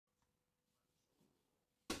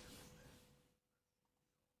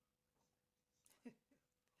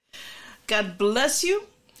God bless you.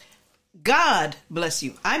 God bless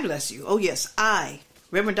you. I bless you. Oh, yes,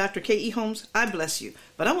 Reverend Dr. K.E. Holmes, I bless you.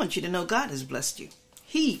 But I want you to know God has blessed you.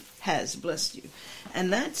 He has blessed you.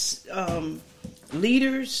 And that's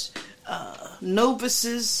leaders,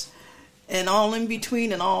 novices, and all in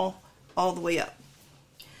between and all the way up.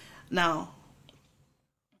 Now,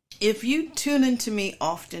 if you tune into me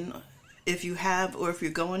often, if you have or if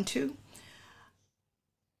you're going to,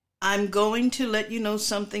 I'm going to let you know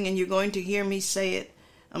something and you're going to hear me say it.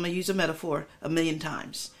 I'm going to use a metaphor 1,000,000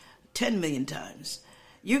 times, 10 million times.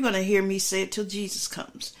 You're going to hear me say it till Jesus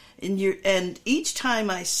comes. And each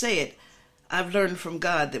time I say it, I've learned from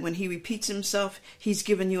God that when he repeats himself, he's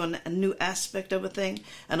given you a new aspect of a thing.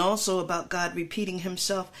 And also about God repeating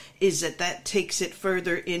himself is that takes it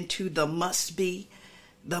further into the must be.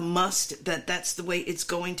 The must, that's the way it's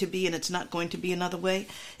going to be and it's not going to be another way.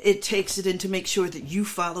 It takes it in to make sure that you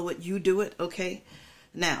follow it, you do it, okay?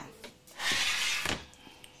 Now,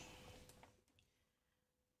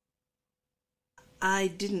 I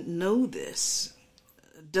didn't know this.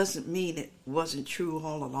 Doesn't mean it wasn't true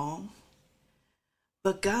all along.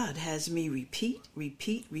 But God has me repeat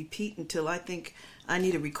until I think I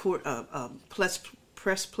need a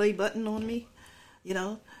press play button on me,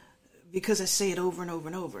 because I say it over and over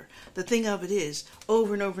and over. The thing of it is,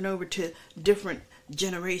 over and over and over to different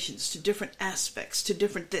generations, to different aspects, to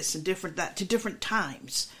different this and different that, to different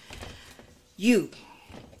times. You,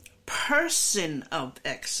 person of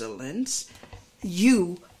excellence,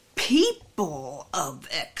 you, people of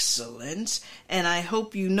excellence, and I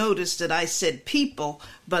hope you noticed that I said people,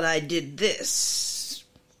 but I did this,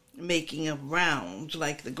 making a round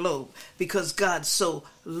like the globe, because God so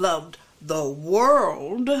loved the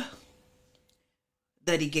world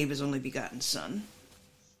that he gave his only begotten Son.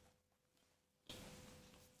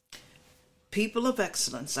 People of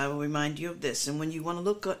excellence, I will remind you of this, and when you want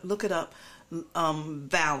to look it up,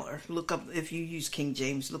 valor, look up, if you use King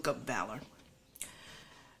James, look up valor.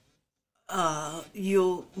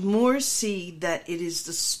 You'll more see that it is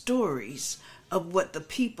the stories of what the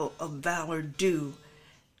people of valor do.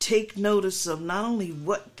 Take notice of not only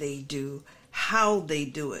what they do, how they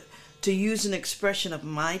do it. To use an expression of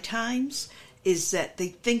my times is that they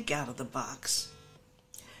think out of the box.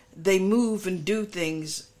 They move and do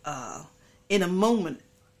things in a moment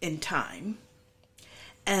in time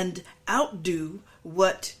and outdo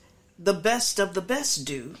what the best of the best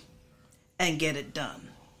do and get it done.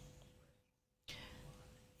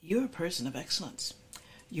 You're a person of excellence.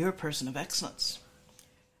 You're a person of excellence.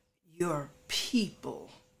 You're people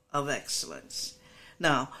of excellence.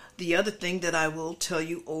 Now, the other thing that I will tell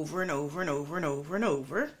you over and over and over and over and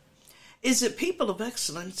over is that people of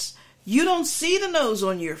excellence, you don't see the nose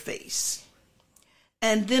on your face.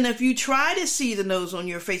 And then if you try to see the nose on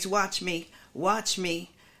your face, watch me.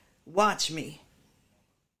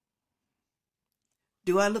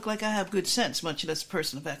 Do I look like I have good sense, much less a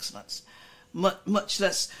person of excellence? Much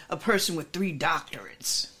less a person with 3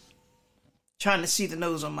 doctorates trying to see the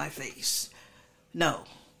nose on my face. No,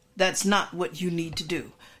 that's not what you need to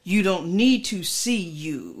do. You don't need to see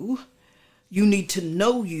you. You need to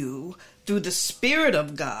know you through the Spirit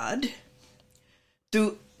of God.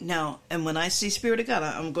 And when I see Spirit of God,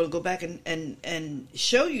 I'm going to go back and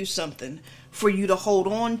show you something for you to hold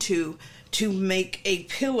on to make a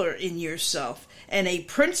pillar in yourself and a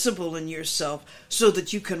principle in yourself so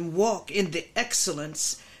that you can walk in the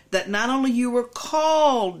excellence that not only you were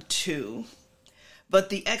called to, but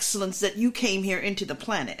the excellence that you came here into the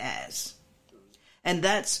planet as. And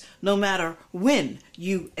that's no matter when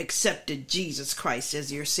you accepted Jesus Christ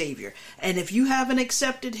as your Savior. And if you haven't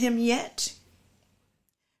accepted him yet,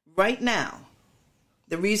 right now,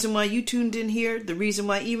 the reason why you tuned in here, the reason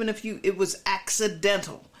why even if it was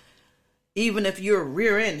accidental, even if your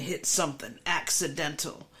rear end hit something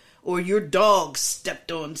accidental, or your dog stepped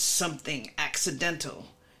on something accidental,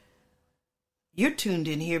 you're tuned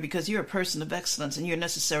in here because you're a person of excellence and you're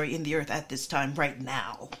necessary in the earth at this time right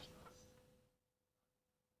now.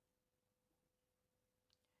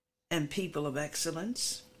 And people of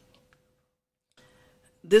excellence,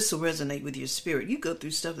 this will resonate with your spirit. You go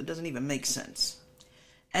through stuff that doesn't even make sense.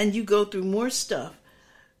 And you go through more stuff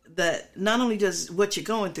that not only does what you're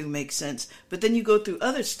going through make sense, but then you go through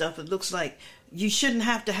other stuff that looks like you shouldn't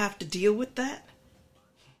have to deal with that.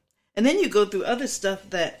 And then you go through other stuff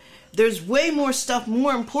that there's way more stuff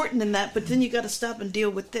more important than that, but then you got to stop and deal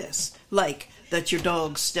with this. Like that your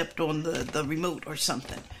dog stepped on the remote or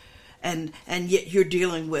something. And yet you're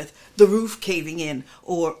dealing with the roof caving in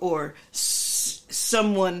or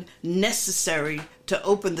someone necessary to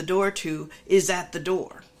open the door to is at the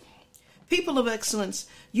door. People of excellence,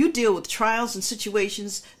 you deal with trials and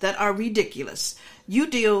situations that are ridiculous. You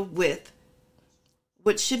deal with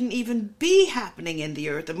what shouldn't even be happening in the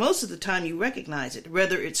earth. And most of the time you recognize it,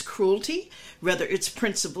 whether it's cruelty, whether it's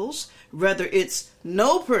principles, whether it's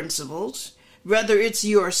no principles, whether it's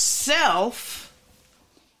yourself,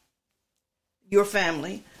 your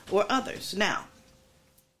family, or others. Now,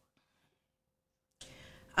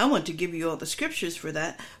 I want to give you all the scriptures for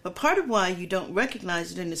that, but part of why you don't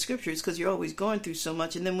recognize it in the scriptures is because you're always going through so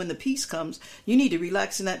much, and then when the peace comes, you need to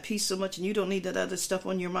relax in that peace so much, and you don't need that other stuff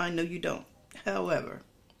on your mind. No, you don't. However,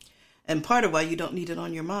 and part of why you don't need it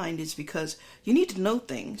on your mind is because you need to know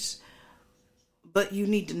things, but you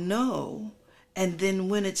need to know, and then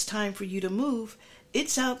when it's time for you to move,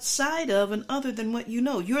 it's outside of and other than what you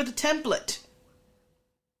know. You're the template.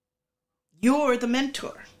 You're the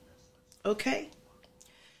mentor. Okay?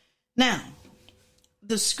 Now,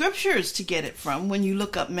 the scriptures to get it from, when you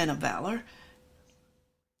look up men of valor,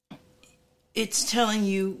 it's telling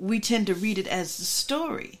you, we tend to read it as the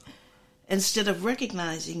story instead of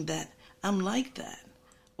recognizing that I'm like that.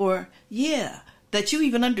 Or, yeah, that you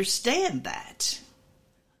even understand that.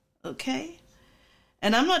 Okay?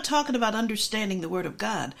 And I'm not talking about understanding the Word of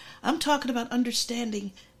God. I'm talking about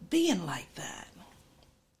understanding being like that.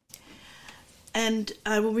 And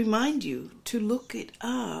I will remind you to look it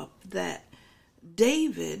up that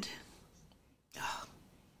David,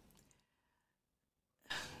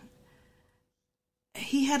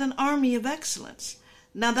 he had an army of excellence.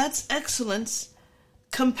 Now that's excellence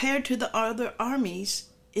compared to the other armies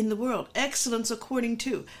in the world. Excellence according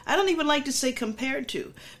to. I don't even like to say compared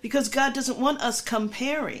to, because God doesn't want us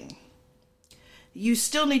comparing. You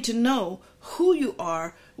still need to know who you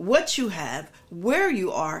are, what you have, where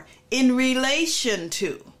you are in relation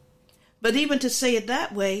to. But even to say it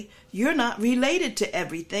that way, you're not related to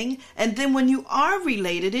everything. And then when you are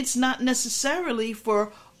related, it's not necessarily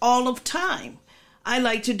for all of time. I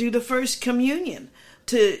like to do the first communion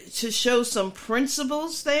to show some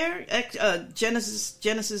principles there.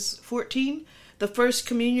 Genesis 14, the first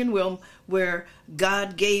communion where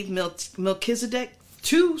God gave Melchizedek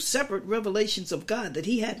 2 separate revelations of God that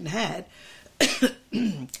he hadn't had,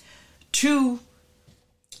 2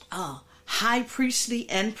 high priestly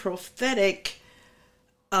and prophetic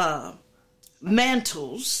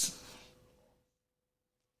mantles.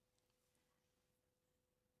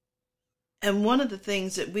 And one of the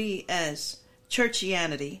things that we as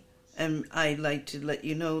churchianity, and I like to let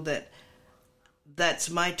you know that that's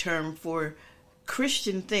my term for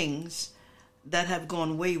Christian things that have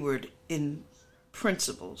gone wayward in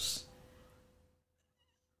principles.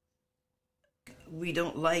 We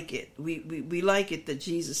don't like it. We like it that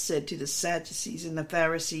Jesus said to the Sadducees and the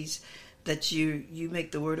Pharisees that you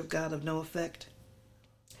make the word of God of no effect.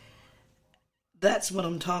 That's what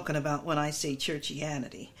I'm talking about when I say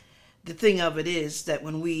churchianity. The thing of it is that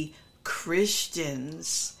when we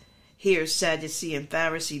Christians hear Sadducee and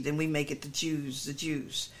Pharisee, then we make it the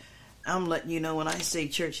Jews. I'm letting you know when I say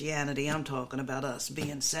churchianity, I'm talking about us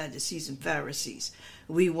being Sadducees and Pharisees.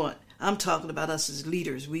 I'm talking about us as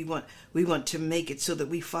leaders. We want to make it so that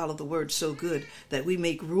we follow the word so good that we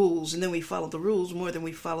make rules, and then we follow the rules more than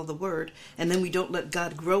we follow the word, and then we don't let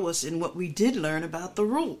God grow us in what we did learn about the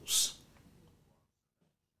rules.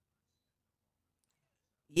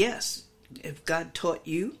 Yes, if God taught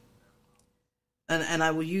you, and I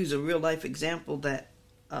will use a real life example that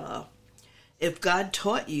if God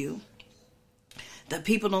taught you that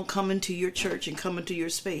people don't come into your church and come into your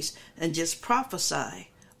space and just prophesy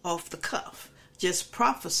off the cuff, just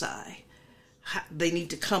prophesy, they need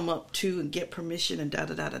to come up to and get permission and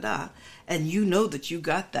da-da-da-da-da, and you know that you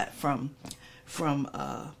got that from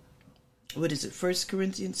what is it, 1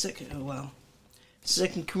 Corinthians, 2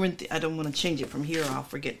 Corinthians, I don't want to change it from here, I'll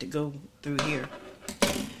forget to go through here,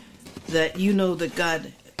 that you know that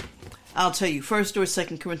God, I'll tell you, 1 or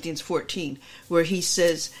 2 Corinthians 14, where he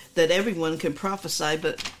says that everyone can prophesy,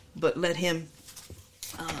 but let him,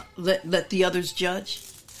 let the others judge,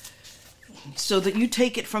 so that you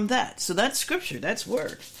take it from that. So that's scripture, that's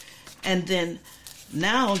word. And then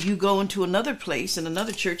now you go into another place in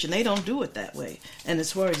another church and they don't do it that way. And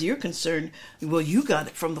as far as you're concerned, well, you got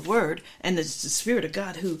it from the word, and it's the Spirit of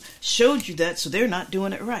God who showed you that, so they're not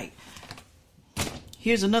doing it right.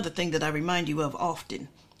 Here's another thing that I remind you of often.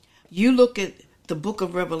 You look at the book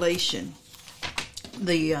of Revelation,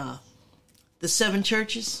 the 7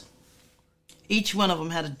 churches, each one of them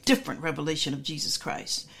had a different revelation of Jesus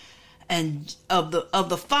Christ. And of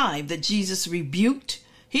the 5 that Jesus rebuked,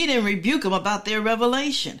 he didn't rebuke them about their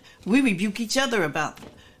revelation. We rebuke each other about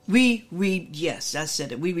Yes, I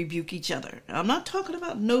said it. We rebuke each other. I'm not talking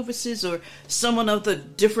about novices or someone of the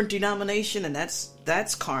different denomination, and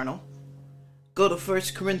that's carnal. Go to 1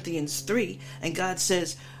 Corinthians 3, and God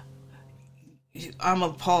says, I'm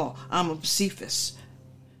of Paul, I'm of Cephas.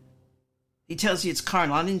 He tells you it's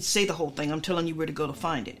carnal. I didn't say the whole thing. I'm telling you where to go to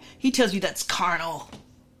find it. He tells you that's carnal.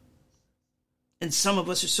 And some of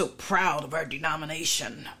us are so proud of our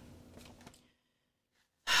denomination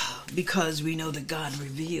because we know that God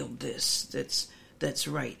revealed this. That's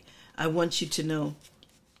right. I want you to know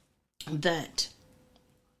that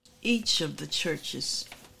each of the churches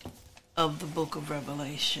of the book of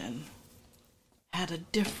Revelation had a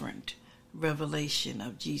different revelation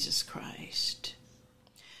of Jesus Christ.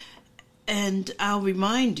 And I'll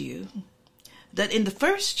remind you that in the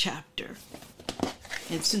first chapter,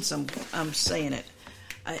 and since I'm saying it,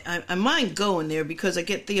 I mind going there because I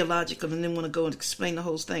get theological and then want to go and explain the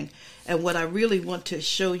whole thing. And what I really want to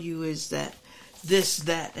show you is that this,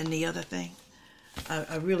 that, and the other thing.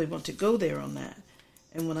 I really want to go there on that.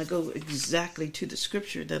 And when I go exactly to the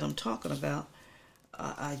scripture that I'm talking about,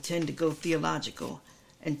 I tend to go theological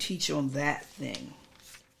and teach on that thing.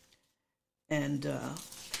 And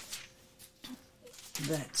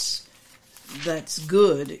that's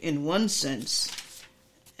good in one sense.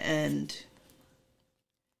 And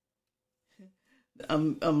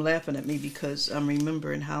I'm laughing at me because I'm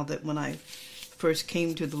remembering how that when I first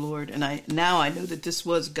came to the Lord, and now I know that this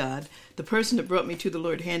was God. The person that brought me to the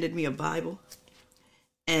Lord handed me a Bible,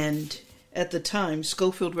 and at the time,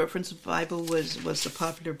 Schofield Reference Bible was the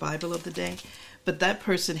popular Bible of the day. But that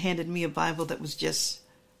person handed me a Bible that was just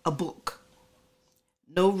a book,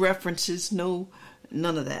 no references, none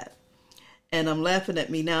of that. And I'm laughing at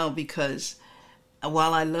me now because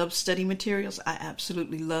while I love study materials, I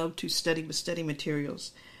absolutely love to study with study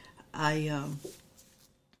materials. I'm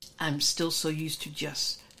still so used to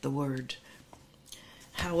just the word.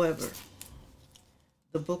 However,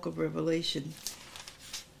 the book of Revelation,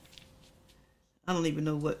 I don't even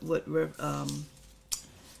know what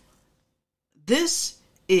this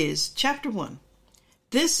is chapter 1.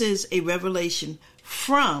 This is a revelation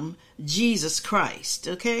from Jesus Christ,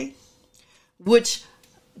 okay? Which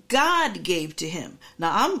God gave to him.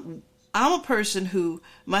 Now, I'm a person who,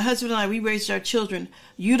 my husband and I, we raised our children.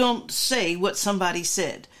 You don't say what somebody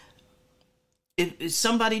said. If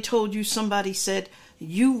somebody told you, somebody said,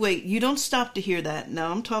 you wait. You don't stop to hear that.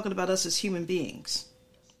 Now, I'm talking about us as human beings.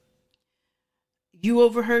 You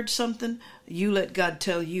overheard something, you let God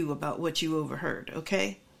tell you about what you overheard,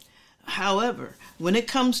 okay? However, when it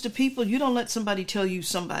comes to people, you don't let somebody tell you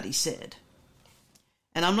somebody said.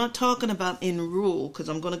 And I'm not talking about in rule, because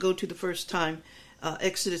I'm going to go to the first time,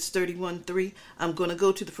 Exodus 31:3. I'm going to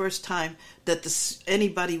go to the first time that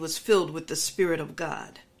anybody was filled with the Spirit of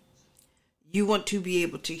God. You want to be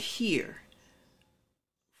able to hear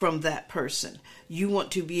from that person. You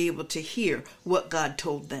want to be able to hear what God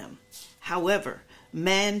told them. However,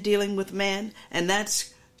 man dealing with man, and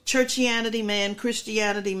that's churchianity man,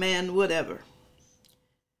 Christianity man, whatever.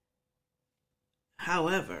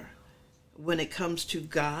 However, when it comes to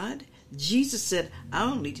God, Jesus said, I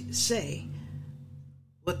only say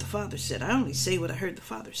what the Father said. I only say what I heard the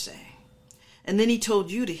Father say. And then he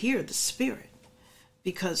told you to hear the Spirit,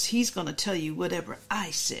 because he's going to tell you whatever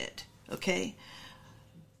I said, okay?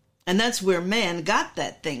 And that's where man got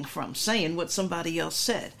that thing from, saying what somebody else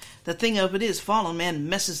said. The thing of it is, fallen man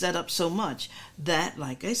messes that up so much that,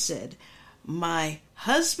 like I said, my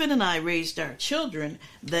husband and I raised our children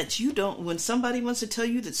that you don't, when somebody wants to tell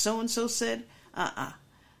you that so-and-so said,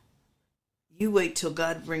 you wait till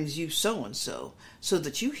God brings you so-and-so so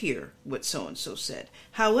that you hear what so-and-so said.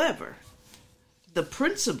 However, the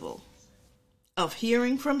principle of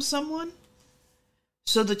hearing from someone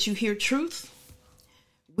so that you hear truth,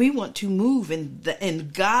 we want to move in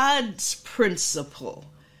God's principle,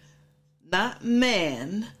 not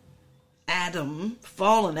man, Adam,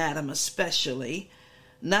 fallen Adam especially,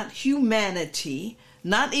 not humanity,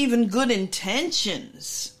 not even good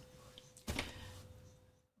intentions.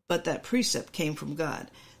 But that precept came from God.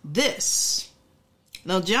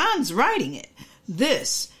 Now John's writing it.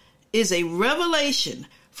 This is a revelation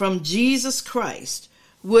from Jesus Christ,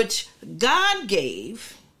 which God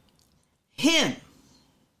gave him.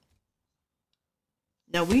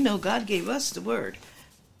 Now we know God gave us the word,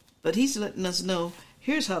 but he's letting us know,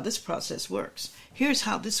 here's how this process works. Here's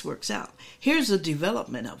how this works out. Here's the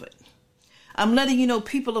development of it. I'm letting you know,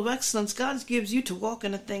 people of excellence, God gives you to walk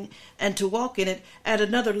in a thing and to walk in it at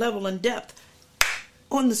another level and depth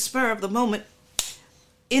on the spur of the moment,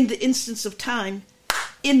 in the instance of time,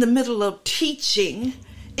 in the middle of teaching,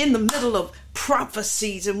 in the middle of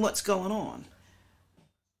prophecies and what's going on.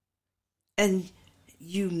 And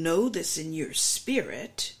you know this in your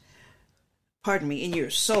spirit, in your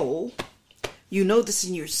soul. You know this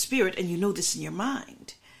in your spirit, and you know this in your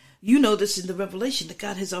mind. You know this in the revelation that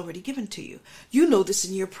God has already given to you. You know this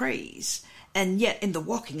in your praise, and yet in the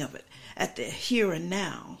walking of it, at the here and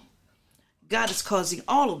now, God is causing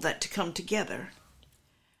all of that to come together.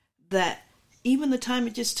 That even the time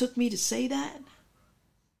it just took me to say that,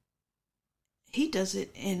 he does it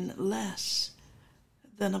in less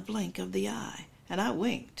than a blink of the eye. And I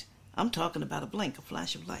winked. I'm talking about a blink, a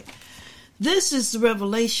flash of light. This is the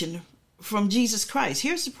revelation from Jesus Christ.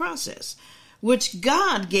 Here's the process, which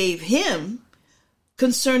God gave him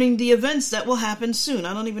concerning the events that will happen soon.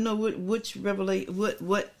 I don't even know which revelation,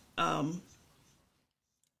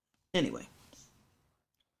 anyway.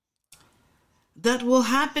 That will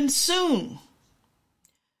happen soon.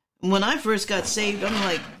 When I first got saved, I'm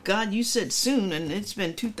like, God, you said soon, and it's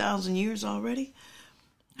been 2,000 years already.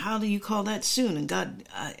 How do you call that soon? And God,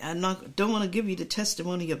 I don't want to give you the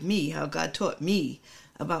testimony of me, how God taught me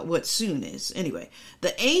about what soon is. Anyway,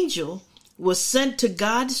 the angel was sent to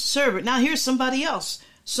God's servant. Now here's somebody else,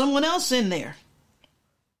 someone else in there.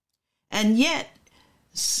 And yet,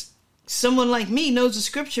 someone like me knows the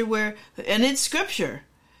scripture and it's scripture,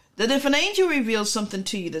 that if an angel reveals something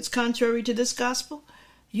to you that's contrary to this gospel,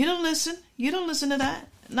 you don't listen. You don't listen to that.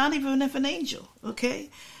 Not even if an angel, okay?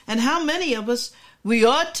 And how many of us, we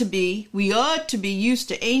ought to be used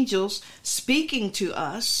to angels speaking to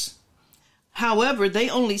us. However, they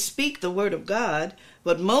only speak the word of God.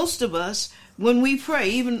 But most of us, when we pray,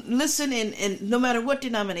 even listen in no matter what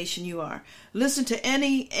denomination you are, listen to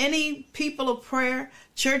any people of prayer,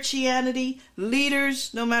 churchianity,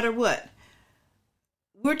 leaders, no matter what.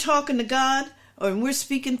 We're talking to God, or we're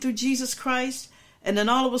speaking through Jesus Christ. And then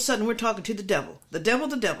all of a sudden we're talking to the devil. The devil,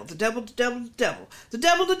 the devil, the devil, the devil, the devil. The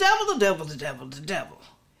devil, the devil, the devil, the devil, the devil.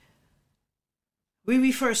 We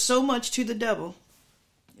refer so much to the devil.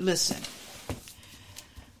 Listen.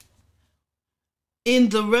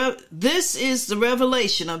 This is the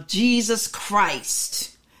revelation of Jesus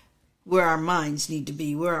Christ, where our minds need to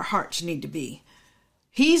be, where our hearts need to be.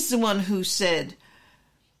 He's the one who said,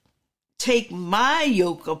 take my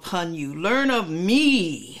yoke upon you, learn of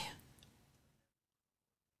me.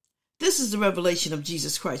 This is the revelation of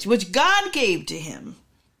Jesus Christ, which God gave to him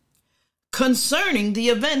concerning the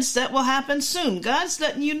events that will happen soon. God's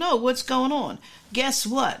letting you know what's going on. Guess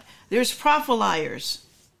what? There's propheliers.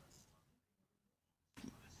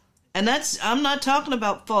 And I'm not talking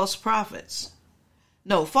about false prophets.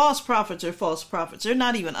 No, false prophets are false prophets. They're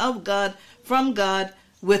not even of God, from God,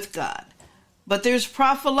 with God. But there's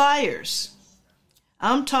propheliers.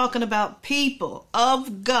 I'm talking about people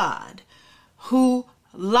of God who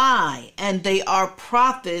lie, and they are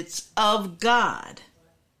prophets of God.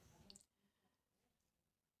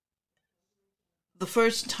 The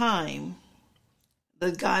first time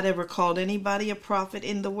that God ever called anybody a prophet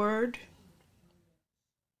in the word,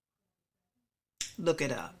 look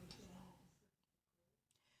it up.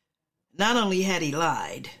 Not only had he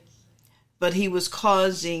lied, but he was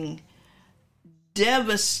causing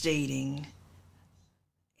an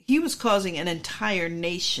entire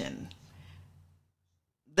nation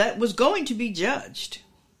that was going to be judged.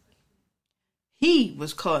 He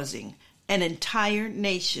was causing an entire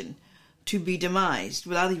nation to be demised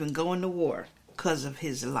without even going to war because of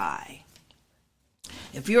his lie.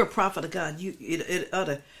 If you're a prophet of God, it ought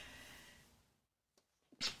to,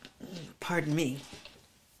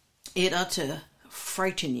 it ought to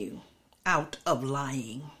frighten you out of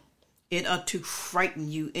lying. It ought to frighten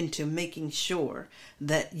you into making sure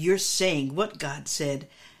that you're saying what God said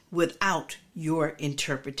without your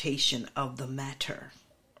interpretation of the matter.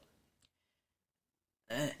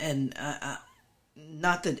 And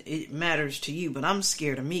not that it matters to you, but I'm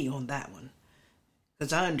scared of me on that one.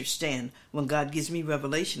 Because I understand when God gives me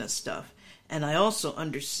revelation of stuff. And I also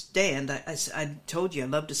understand, I told you I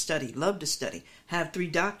love to study. Have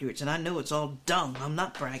 3 doctorates, and I know it's all dumb. I'm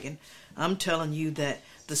not bragging. I'm telling you that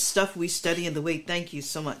the stuff we study and the way, thank you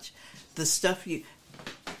so much, the stuff you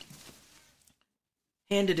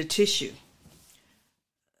handed a tissue,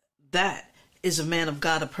 that is a man of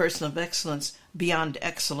God, a person of excellence, beyond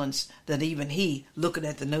excellence, that even he, looking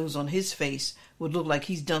at the nose on his face, would look like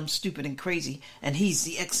he's dumb, stupid, and crazy, and he's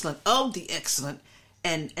the excellent of the excellent,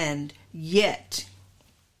 and yet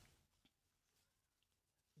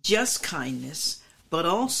just kindness, but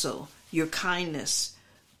also your kindness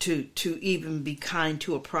to even be kind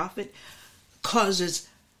to a prophet causes,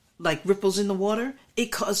 like ripples in the water,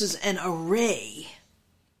 it causes an array.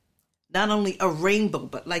 Not only a rainbow,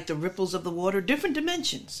 but like the ripples of the water, different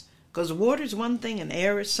dimensions. Because water is one thing, and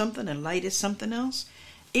air is something, and light is something else.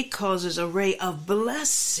 it causes a ray of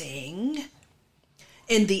blessing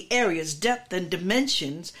in the areas, depth, and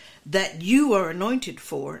dimensions that you are anointed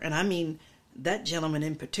for. And I mean that gentleman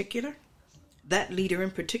in particular, that leader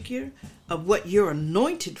in particular, of what you're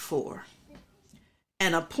anointed for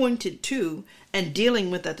and appointed to and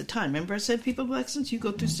dealing with at the time. Remember I said people of excellence, you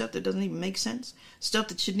go through stuff that doesn't even make sense, stuff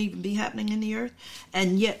that shouldn't even be happening in the earth,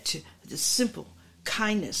 and yet to the simple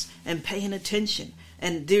kindness and paying attention.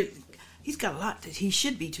 And he's got a lot that he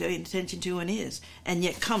should be paying attention to and is, and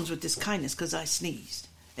yet comes with this kindness because I sneezed.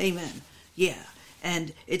 Amen. Yeah.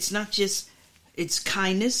 And it's not just, it's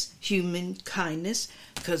kindness, human kindness,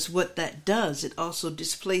 because what that does, it also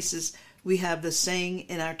displaces, we have the saying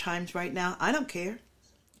in our times right now, I don't care.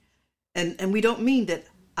 And we don't mean that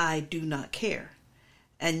I do not care.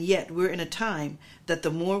 And yet we're in a time that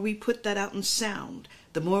the more we put that out in sound,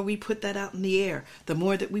 the more we put that out in the air, the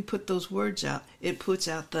more that we put those words out, it puts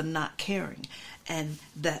out the not caring. And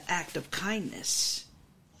that act of kindness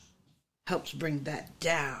helps bring that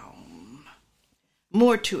down.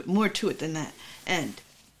 More to it than that. And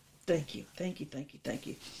thank you.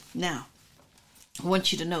 Now, I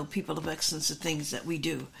want you to know, people of excellence, the things that we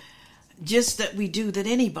do, just that we do that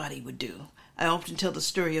anybody would do. I often tell the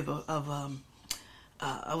story of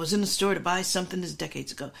I was in the store to buy something, this is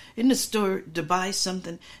decades ago, in the store to buy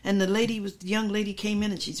something, and the young lady came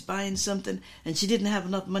in and she's buying something, and she didn't have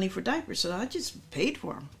enough money for diapers, so I just paid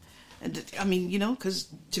for them. And I mean, because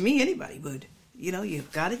to me, anybody would.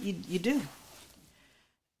 You've got it, you do.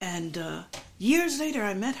 And years later,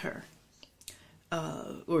 I met her,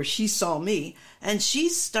 or she saw me, and she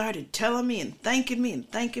started telling me and thanking me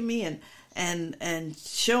and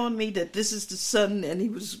showing me that this is the son, and he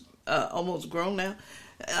was almost grown now,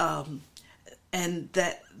 and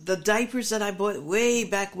that the diapers that I bought way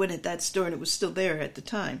back when at that store, and it was still there at the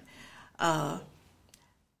time,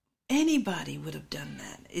 anybody would have done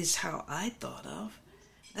that, is how I thought of.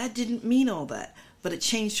 That didn't mean all that, but it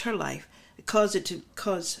changed her life. It caused it to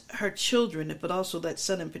cause her children, but also that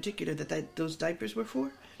son in particular that those diapers were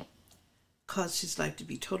for, caused his life to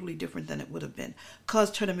be totally different than it would have been.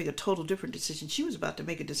 Caused her to make a total different decision. She was about to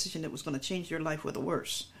make a decision that was going to change their life for the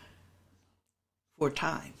worse. For a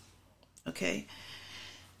time. Okay?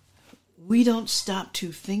 We don't stop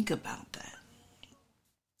to think about that.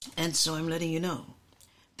 And so I'm letting you know.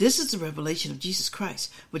 This is the revelation of Jesus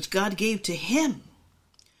Christ, which God gave to him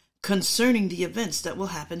concerning the events that will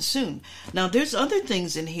happen soon. Now, there's other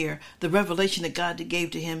things in here, the revelation that God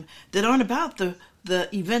gave to him, that aren't about the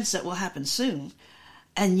events that will happen soon.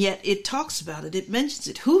 And yet it talks about it. It mentions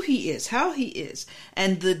it, who he is, how he is,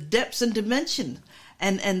 and the depths and dimension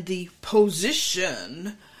and the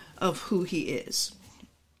position of who he is.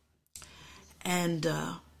 And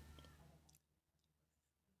an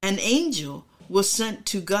angel was sent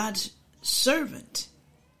to God's servant,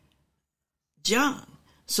 John,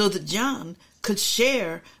 so that John could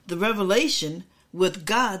share the revelation with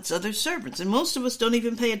God's other servants. And most of us don't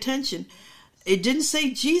even pay attention. It didn't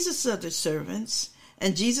say Jesus' other servants.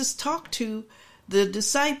 And Jesus talked to the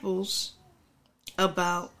disciples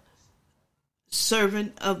about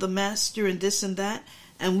servant of the master and this and that.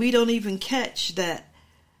 And we don't even catch that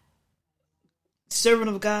servant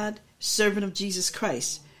of God, servant of Jesus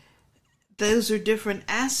Christ. Those are different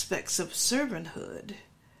aspects of servanthood.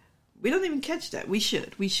 We don't even catch that. We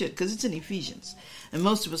should, because it's in Ephesians. And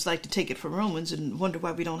most of us like to take it from Romans and wonder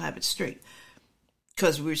why we don't have it straight.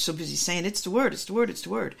 Because we're so busy saying, it's the word, it's the word, it's the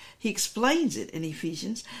word. He explains it in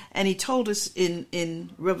Ephesians, and he told us in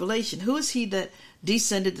Revelation, who is he that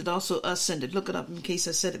descended that also ascended? Look it up in case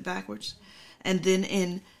I said it backwards. And then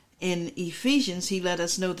in Ephesians, he let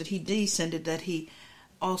us know that he descended, that he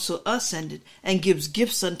also ascended, and gives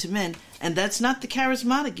gifts unto men. And that's not the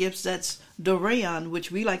charismatic gifts, that's Doreon,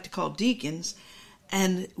 which we like to call deacons.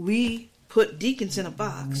 And we put deacons in a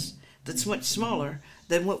box that's much smaller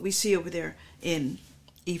than what we see over there in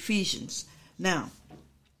Ephesians. Now,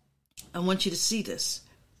 I want you to see this.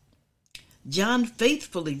 John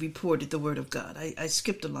faithfully reported the word of God. I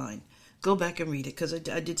skipped a line. Go back and read it, because I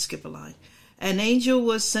did skip a line. An angel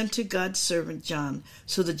was sent to God's servant John,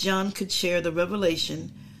 so that John could share the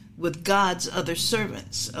revelation with God's other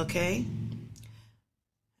servants, okay?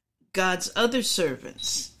 God's other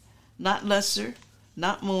servants, not lesser,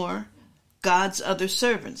 not more, God's other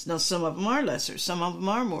servants. Now, some of them are lesser, some of them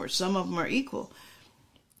are more, some of them are equal.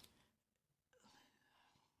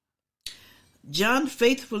 John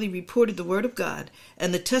faithfully reported the word of God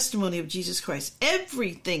and the testimony of Jesus Christ,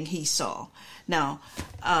 everything he saw. Now,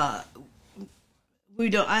 I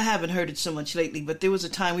haven't heard it so much lately, but there was a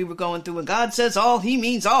time we were going through when God says all, he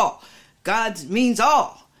means all. God means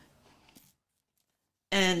all.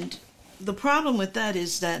 And the problem with that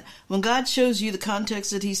is that when God shows you the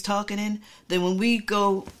context that he's talking in, then when we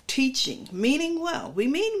go teaching, meaning well, we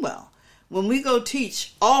mean well. When we go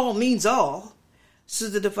teach, all means all. So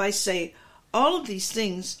that if I say all of these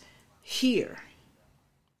things here,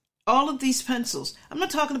 all of these pencils, I'm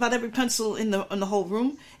not talking about every pencil in the whole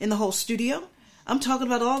room, in the whole studio. I'm talking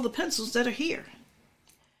about all the pencils that are here.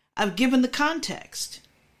 I've given the context.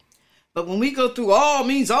 But when we go through all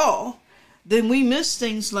means all, then we miss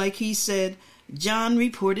things like he said, John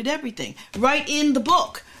reported everything. Right in the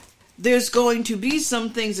book, there's going to be some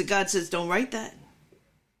things that God says, don't write that.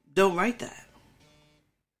 Don't write that.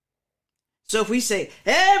 So if we say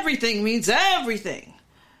everything means everything,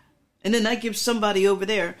 and then that gives somebody over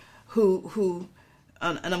there who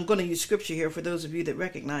and I'm going to use scripture here for those of you that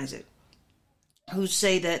recognize it, who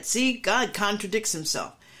say that, see, God contradicts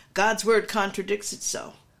himself. God's word contradicts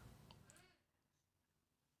itself.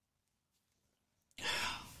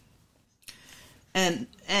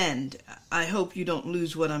 And I hope you don't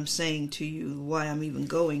lose what I'm saying to you. Why I'm even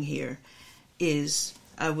going here is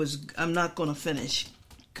I'm not going to finish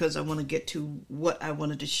because I want to get to what I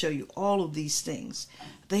wanted to show you. All of these things,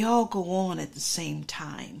 they all go on at the same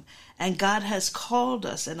time. And God has called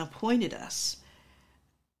us and appointed us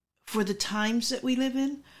for the times that we live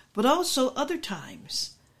in, but also other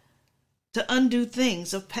times, to undo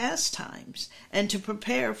things of past times and to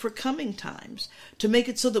prepare for coming times, to make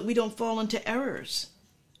it so that we don't fall into errors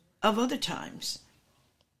of other times.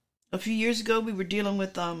 A few years ago, we were dealing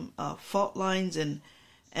with fault lines and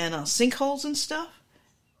sinkholes and stuff.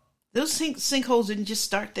 Those sinkholes didn't just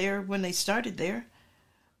start there when they started there,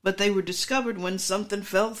 but they were discovered when something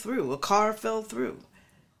fell through, a car fell through,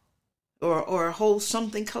 or a whole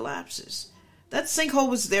something collapses. That sinkhole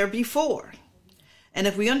was there before. And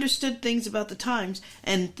if we understood things about the times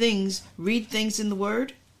and read things in the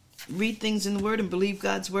Word and believe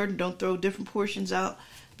God's Word and don't throw different portions out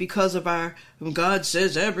because of when God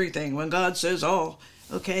says everything, when God says all,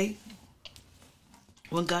 okay?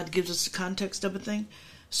 When God gives us the context of a thing.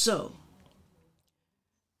 So,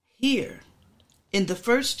 here, in the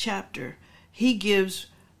first chapter, he gives,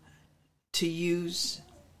 to use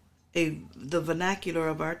the vernacular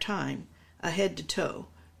of our time, a head-to-toe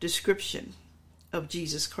description of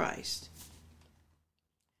Jesus Christ.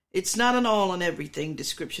 It's not an all and everything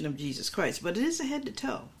description of Jesus Christ, but it is a head to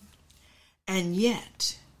toe. And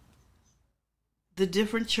yet, the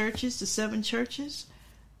different churches, the 7 churches,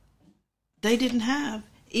 they didn't have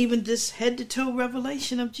even this head to toe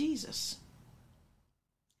revelation of Jesus.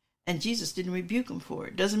 And Jesus didn't rebuke them for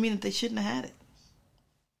it. Doesn't mean that they shouldn't have had it.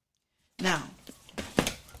 Now,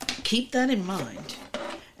 keep that in mind.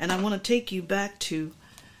 And I want to take you back to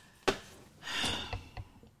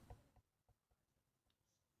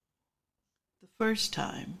first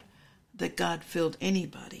time that God filled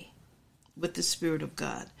anybody with the Spirit of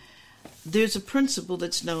God. There's a principle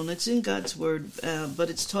that's known, it's in God's Word, but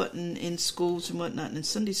it's taught in schools and whatnot, and in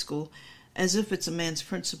Sunday school, as if it's a man's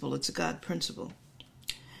principle. It's a God principle.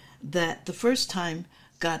 That the first time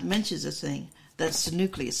God mentions a thing, that's the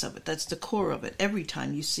nucleus of it, that's the core of it, every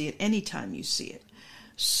time you see it, anytime you see it.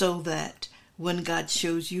 So that when God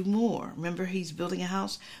shows you more, remember he's building a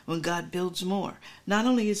house? When God builds more, not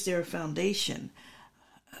only is there a foundation,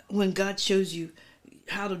 when God shows you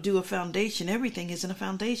how to do a foundation, everything isn't a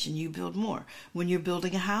foundation, you build more. When you're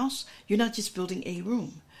building a house, you're not just building a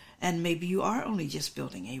room, and maybe you are only just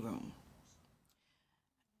building a room.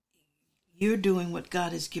 You're doing what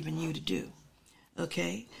God has given you to do,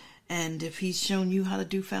 okay? And if he's shown you how to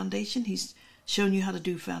do foundation, he's shown you how to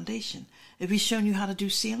do foundation. If he's shown you how to do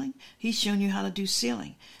ceiling, he's shown you how to do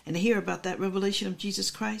ceiling. And to hear about that revelation of Jesus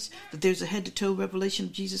Christ, that there's a head-to-toe revelation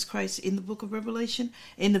of Jesus Christ in the book of Revelation,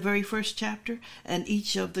 in the very first chapter, and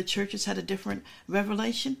each of the churches had a different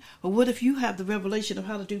revelation. Well, what if you have the revelation of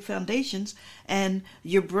how to do foundations, and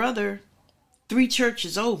your brother, 3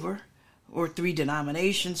 churches over, or 3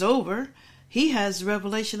 denominations over, he has the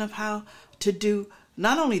revelation of how to do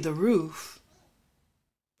not only the roof,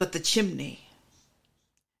 but the chimney.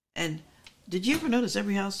 And did you ever notice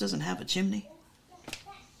every house doesn't have a chimney?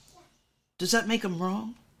 Does that make them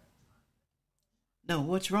wrong? No,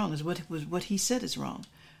 what's wrong is what he said is wrong.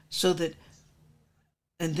 So that,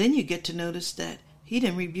 and then you get to notice that he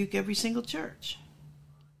didn't rebuke every single church.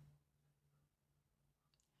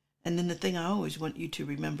 And then the thing I always want you to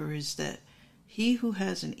remember is that he who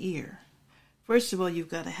has an ear, first of all, you've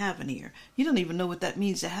got to have an ear. You don't even know what that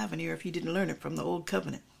means to have an ear if you didn't learn it from the old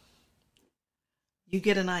covenant. You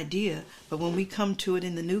get an idea, but when we come to it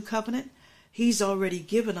in the new covenant, he's already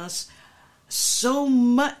given us so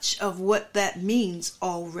much of what that means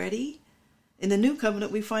already. In the new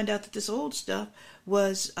covenant, we find out that this old stuff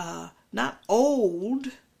was not old.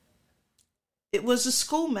 It was the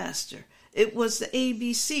schoolmaster. It was the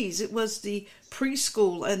ABCs. It was the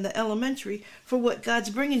preschool and the elementary for what God's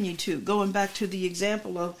bringing you to. Going back to the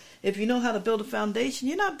example of, if you know how to build a foundation,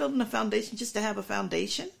 you're not building a foundation just to have a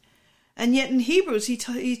foundation. And yet in Hebrews,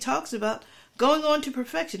 he talks about going on to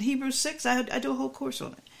perfection. Hebrews 6, I do a whole course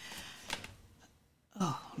on it.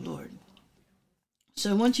 Oh, Lord.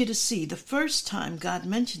 So I want you to see the first time God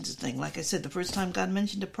mentions a thing, like I said, the first time God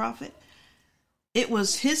mentioned a prophet, it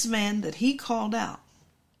was his man that he called out.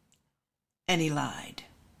 And he lied.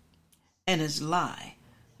 And his lie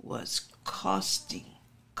was costing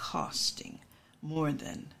more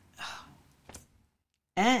than.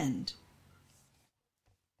 And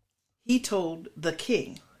he told the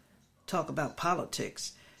king, talk about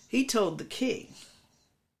politics, he told the king,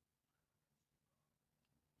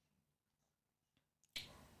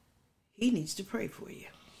 he needs to pray for you.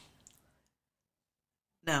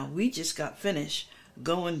 Now, we just got finished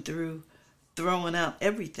going through, throwing out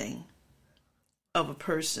everything of a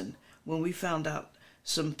person when we found out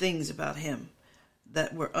some things about him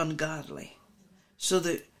that were ungodly. So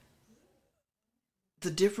that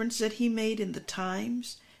the difference that he made in the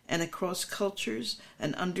times and across cultures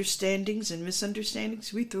and understandings and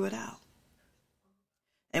misunderstandings, we threw it out.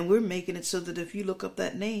 And we're making it so that if you look up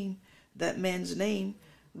that name, that man's name,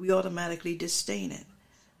 we automatically disdain it.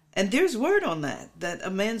 And there's word on that a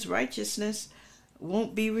man's righteousness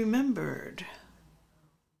won't be remembered.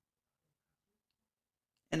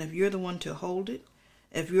 And if you're the one to hold it,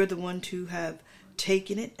 if you're the one to have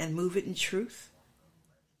taken it and move it in truth,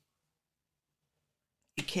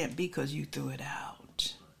 it can't be because you threw it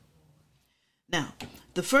out. Now,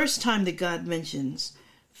 the first time that God mentions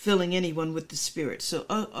filling anyone with the Spirit, so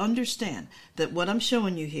understand that what I'm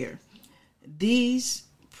showing you here, this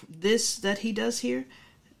that he does here,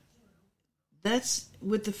 that's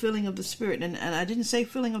with the filling of the Spirit. And I didn't say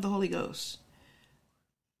filling of the Holy Ghost.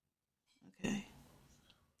 Okay.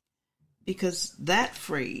 Because that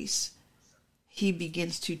phrase, he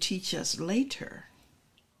begins to teach us later.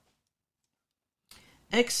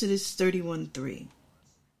 Exodus 31:3.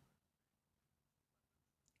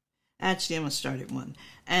 Actually, I'm going to start at 1.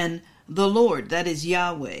 And the Lord, that is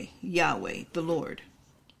Yahweh, the Lord.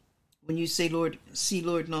 When you say Lord, see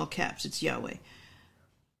Lord in all caps, it's Yahweh.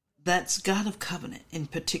 That's God of covenant in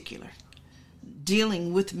particular.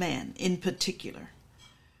 Dealing with man in particular.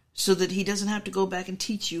 So that he doesn't have to go back and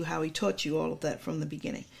teach you how he taught you all of that from the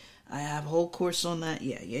beginning. I have a whole course on that.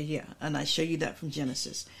 Yeah. And I show you that from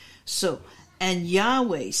Genesis. So, and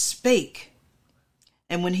Yahweh spake.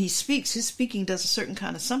 And when he speaks, his speaking does a certain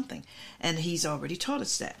kind of something. And he's already taught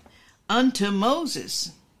us that. Unto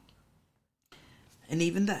Moses. And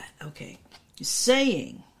even that, okay.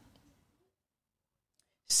 Saying.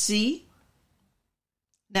 See?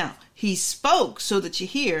 Now, he spoke so that you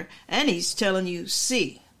hear, and he's telling you,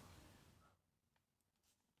 see.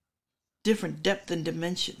 Different depth and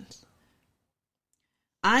dimensions.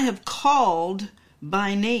 I have called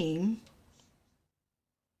by name.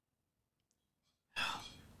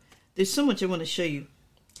 There's so much I want to show you.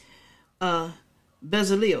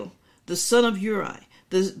 Bezaleel, the son of Uri,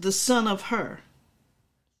 the son of Hur.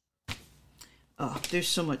 Oh, there's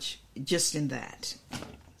so much just in that.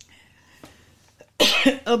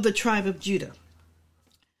 Of the tribe of Judah.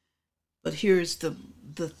 But here's the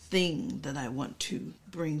thing that I want to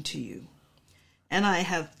bring to you. And I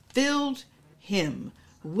have filled him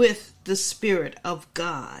with the Spirit of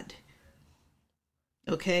God.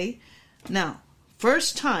 Okay? Now,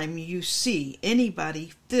 first time you see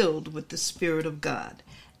anybody filled with the Spirit of God.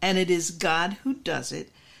 And it is God who does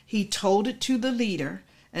it. He told it to the leader.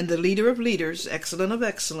 And the leader of leaders, excellent of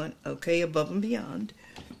excellent, okay, above and beyond.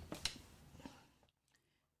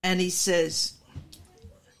 And he says,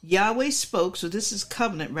 Yahweh spoke, so this is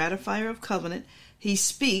covenant, ratifier of covenant. He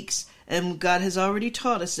speaks, and God has already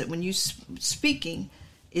taught us that when you speaking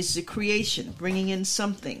is the creation, bringing in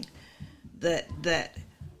something that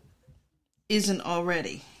isn't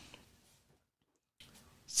already.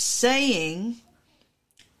 Saying,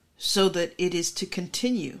 so that it is to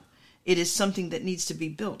continue. It is something that needs to be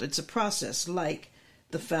built. It's a process like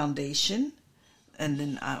the foundation, and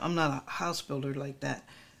then I'm not a house builder like that.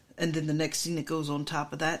 And then the next thing that goes on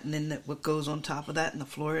top of that, and then what goes on top of that, and the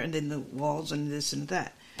floor, and then the walls, and this and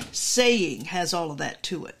that. Saying has all of that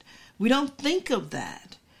to it. We don't think of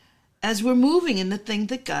that as we're moving in the thing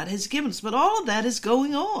that God has given us. But all of that is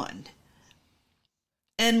going on.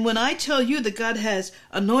 And when I tell you that God has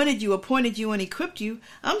anointed you, appointed you, and equipped you,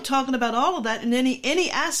 I'm talking about all of that in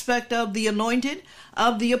any aspect of the anointed,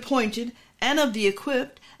 of the appointed, and of the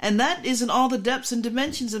equipped. And that isn't all the depths and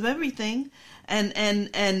dimensions of everything.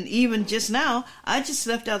 And even just now, I just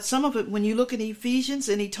left out some of it. When you look at Ephesians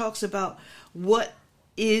and he talks about what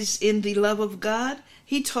is in the love of God,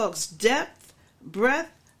 he talks depth, breadth,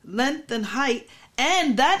 length, and height,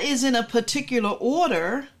 and that is in a particular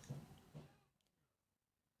order.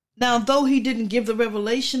 Now, though he didn't give the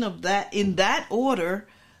revelation of that in that order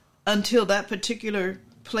until that particular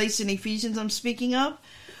place in Ephesians I'm speaking of,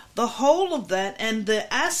 the whole of that and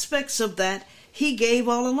the aspects of that he gave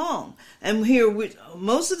all along. And here,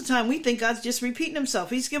 most of the time, we think God's just repeating himself.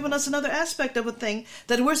 He's given us another aspect of a thing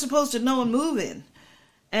that we're supposed to know and move in.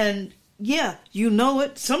 And yeah, you know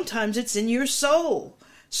it. Sometimes it's in your soul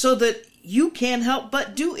so that you can't help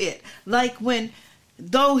but do it. Like when,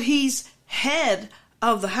 though he's head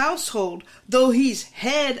of the household, though he's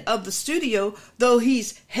head of the studio, though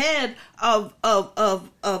he's head of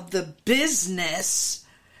the business,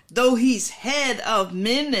 though he's head of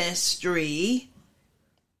ministry,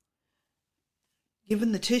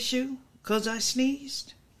 given the tissue because I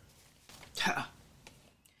sneezed,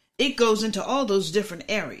 it goes into all those different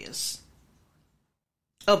areas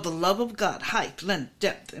of the love of God, height, length,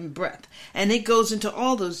 depth, and breadth. And it goes into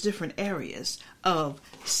all those different areas of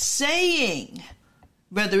saying,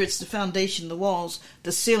 whether it's the foundation, the walls,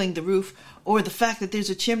 the ceiling, the roof, or the fact that there's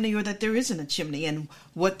a chimney or that there isn't a chimney, and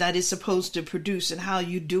what that is supposed to produce and how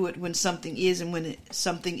you do it when something is and when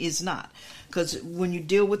something is not. Because when you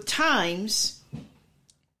deal with times,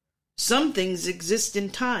 some things exist in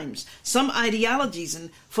times. Some ideologies and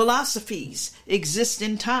philosophies exist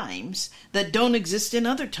in times that don't exist in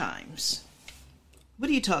other times. What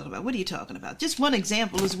are you talking about? What are you talking about? Just one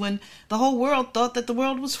example is when the whole world thought that the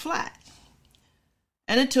world was flat.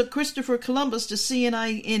 And it took Christopher Columbus to see in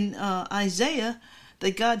Isaiah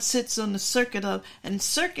that God sits on the circuit of, and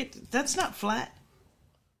circuit, that's not flat.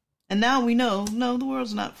 And now we know, no, the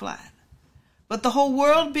world's not flat. But the whole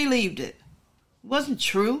world believed it. It wasn't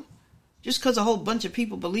true. Just because a whole bunch of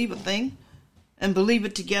people believe a thing and believe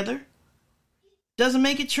it together doesn't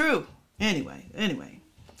make it true. Anyway,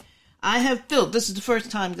 I have filled, this is the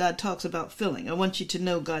first time God talks about filling. I want you to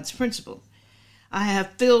know God's principle. I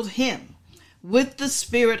have filled him with the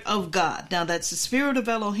Spirit of God. Now that's the Spirit of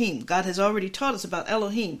Elohim. God has already taught us about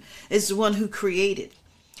Elohim is the one who created.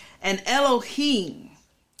 And Elohim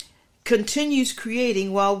continues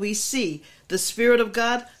creating while we see the Spirit of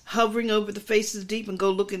God hovering over the face of the deep. And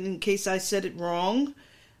go look in case I said it wrong,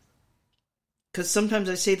 because sometimes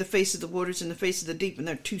I say the face of the waters and the face of the deep, and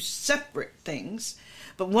they're two separate things.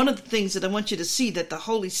 But one of the things that I want you to see that the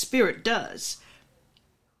Holy Spirit does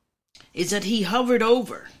is that he hovered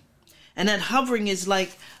over. And that hovering is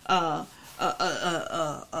like a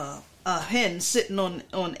hen sitting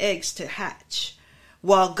on eggs to hatch,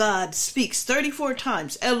 while God speaks 34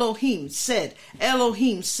 times. Elohim said,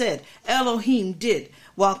 Elohim said, Elohim did,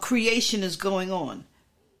 while creation is going on.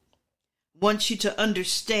 I want you to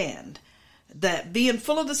understand that being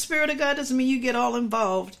full of the Spirit of God doesn't mean you get all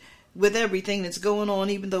involved with everything that's going on,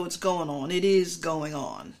 even though it's going on. It is going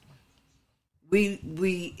on.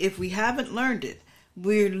 If we haven't learned it,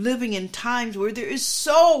 we're living in times where there is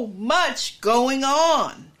so much going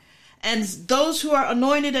on. And those who are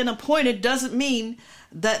anointed and appointed doesn't mean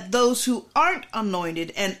that those who aren't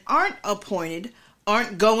anointed and aren't appointed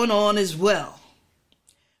aren't going on as well.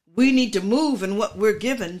 We need to move in what we're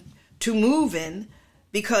given to move in,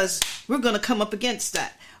 because we're going to come up against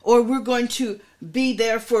that. Or we're going to be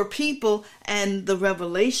there for people and the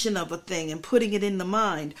revelation of a thing and putting it in the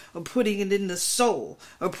mind or putting it in the soul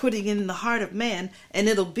or putting it in the heart of man, and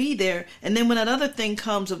it'll be there. And then when that other thing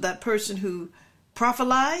comes of that person who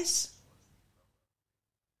prophelies,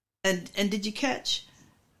 and did you catch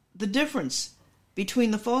the difference between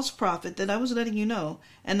the false prophet that I was letting you know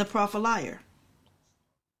and the prophelier?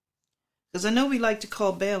 Because I know we like to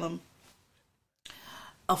call Balaam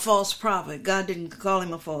a false prophet. God didn't call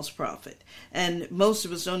him a false prophet. And most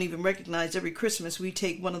of us don't even recognize every Christmas we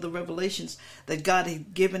take one of the revelations that God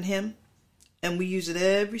had given him, and we use it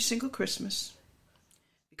every single Christmas,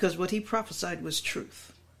 because what he prophesied was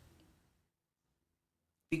truth,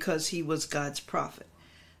 because he was God's prophet.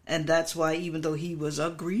 And that's why, even though he was a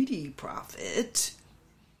greedy prophet,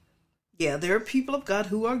 yeah, there are people of God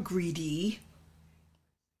who are greedy.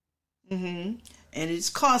 And it's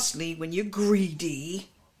costly when you're greedy.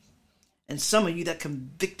 And some of you, that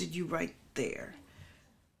convicted you right there.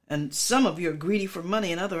 And some of you are greedy for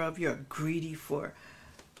money, and other of you are greedy for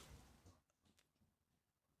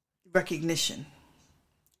recognition,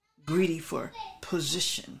 greedy for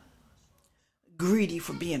position, greedy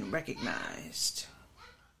for being recognized.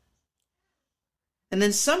 And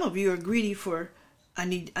then some of you are greedy for, I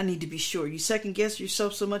need to be sure. You second guess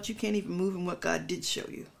yourself so much you can't even move in what God did show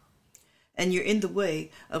you. and you're in the way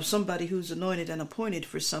of somebody who's anointed and appointed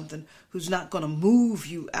for something, who's not going to move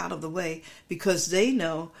you out of the way, because they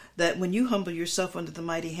know that when you humble yourself under the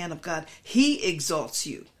mighty hand of God, he exalts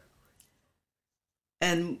you.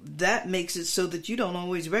 And that makes it so that you don't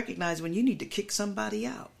always recognize when you need to kick somebody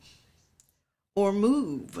out or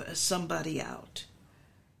move somebody out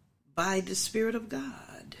by the Spirit of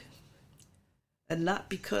God. And not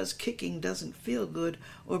because kicking doesn't feel good,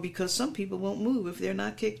 or because some people won't move if they're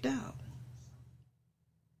not kicked out.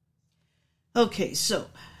 Okay, so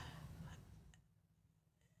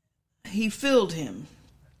he filled him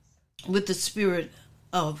with the Spirit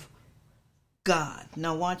of God.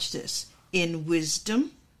 Now watch this. In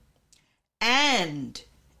wisdom and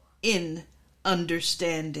in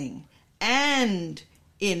understanding and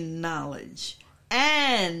in knowledge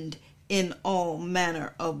and in all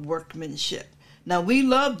manner of workmanship. Now, we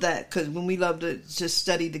love that, because when we love to just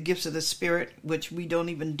study the gifts of the Spirit, which we don't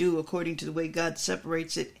even do according to the way God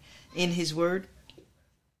separates it in his word.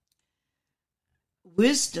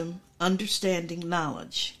 Wisdom, understanding,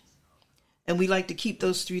 knowledge. And we like to keep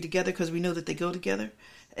those three together because we know that they go together.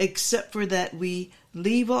 Except for that we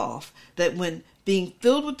leave off that when being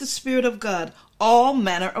filled with the Spirit of God, all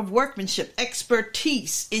manner of workmanship,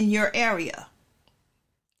 expertise in your area.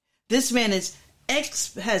 This man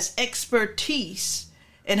has expertise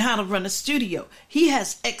in how to run a studio. He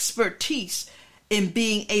has expertise in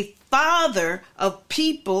being a father of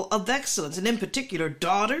people of excellence, and in particular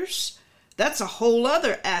daughters. That's a whole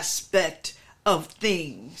other aspect of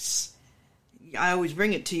things. I always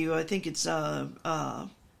bring it to you. I think it's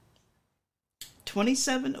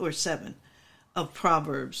 27 or 7 of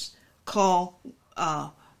Proverbs. Call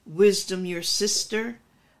wisdom your sister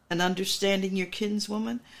and understanding your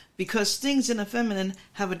kinswoman, because things in the feminine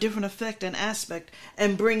have a different effect and aspect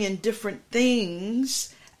and bring in different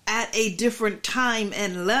things at a different time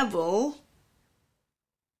and level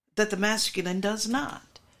that the masculine does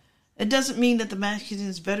not. It doesn't mean that the masculine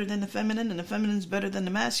is better than the feminine and the feminine is better than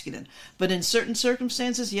the masculine. But in certain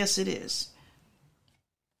circumstances, yes, it is.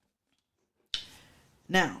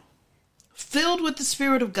 Now, filled with the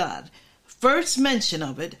Spirit of God, first mention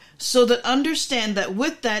of it, so that understand that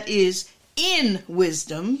with that is in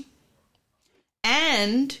wisdom,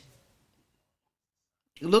 and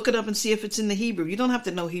look it up and see if it's in the Hebrew. You don't have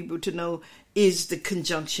to know Hebrew to know is the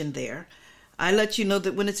conjunction there. I let you know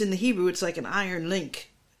that when it's in the Hebrew, it's like an iron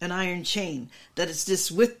link, an iron chain, that it's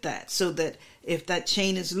this with that, so that if that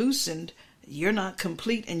chain is loosened, you're not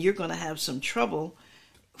complete and you're going to have some trouble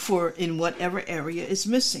for in whatever area is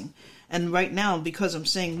missing. And right now, because I'm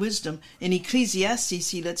saying wisdom, in Ecclesiastes,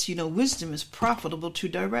 he lets you know wisdom is profitable to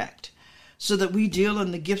direct, so that we deal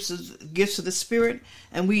in the gifts of the Spirit,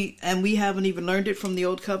 and we haven't even learned it from the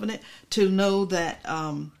Old Covenant to know that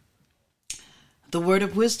the word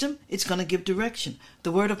of wisdom, it's going to give direction.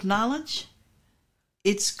 The word of knowledge,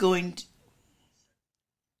 it's going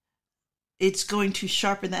to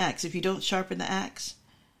sharpen the axe. If you don't sharpen the axe,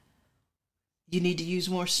 you need to use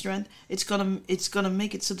more strength. It's gonna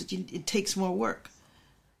make it so that it takes more work.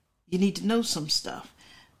 You need to know some stuff.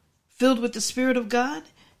 Filled with the Spirit of God,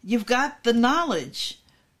 you've got the knowledge,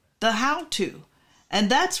 the how to. And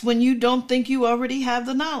that's when you don't think you already have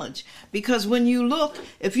the knowledge. Because when you look,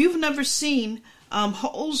 if you've never seen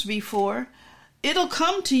holes before, it'll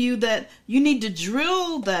come to you that you need to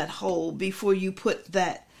drill that hole before you put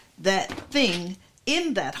that thing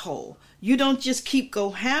in that hole. You don't just keep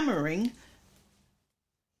hammering.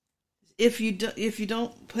 If you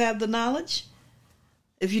don't have the knowledge,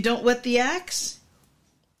 if you don't whet the axe,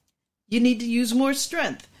 you need to use more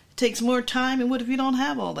strength. It takes more time, and what if you don't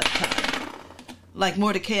have all that time? Like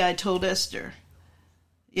Mordecai told Esther,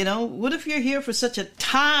 what if you're here for such a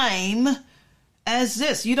time as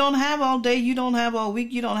this? You don't have all day, you don't have all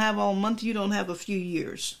week, you don't have all month, you don't have a few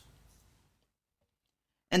years.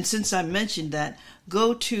 And since I mentioned that,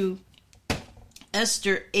 go to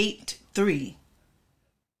Esther 8:3.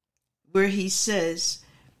 where he says,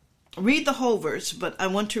 read the whole verse, but I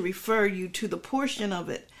want to refer you to the portion of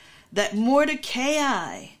it, that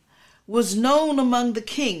Mordecai was known among the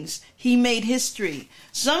kings. He made history.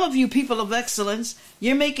 Some of you people of excellence,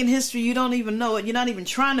 you're making history, you don't even know it. You're not even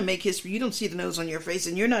trying to make history. You don't see the nose on your face,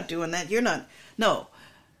 and you're not doing that. No.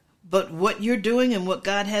 But what you're doing and what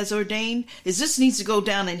God has ordained is this needs to go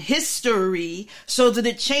down in history so that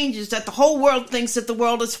it changes, that the whole world thinks that the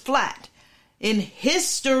world is flat. In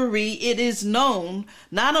history, it is known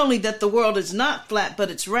not only that the world is not flat,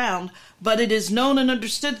 but it's round, but it is known and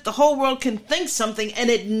understood that the whole world can think something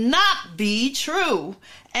and it not be true,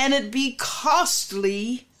 and it be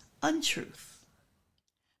costly untruth.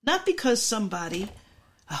 Not because somebody,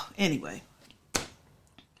 anyway.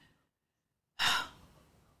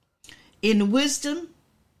 in wisdom,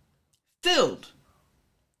 filled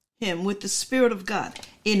him with the Spirit of God,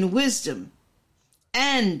 in wisdom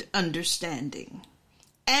and understanding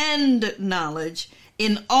and knowledge,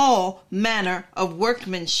 in all manner of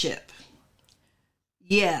workmanship.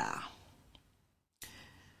 Yeah.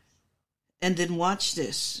 And then watch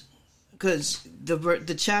this, because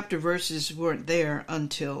the chapter verses weren't there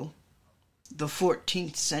until the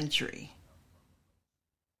 14th century.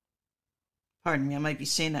 Pardon me, I might be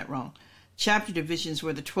saying that wrong. Chapter divisions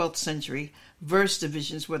were the 12th century. Verse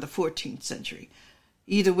divisions were the 14th century.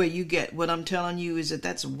 Either way you get, what I'm telling you is that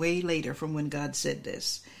that's way later from when God said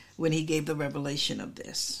this, when he gave the revelation of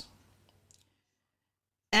this.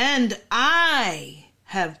 And I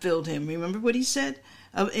have filled him. Remember what he said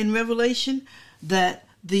in Revelation? That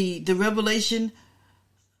the revelation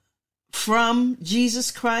from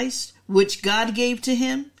Jesus Christ, which God gave to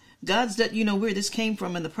him, God's let you know where this came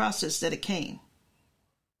from and the process that it came.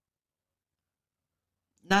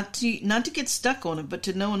 Not to get stuck on it, but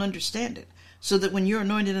to know and understand it. So that when you're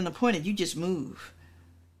anointed and appointed, you just move.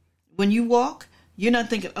 When you walk, you're not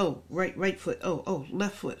thinking, oh, right foot, oh,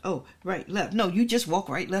 left foot, oh, right, left. No, you just walk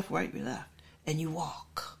right, left, and you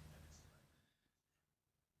walk.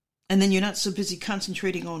 And then you're not so busy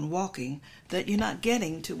concentrating on walking that you're not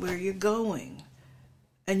getting to where you're going.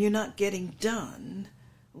 And you're not getting done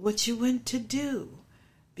what you went to do.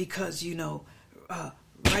 Because,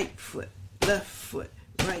 right foot, left foot,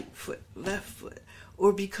 right foot, left foot.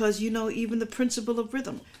 Or because, even the principle of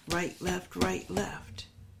rhythm, right, left, right, left.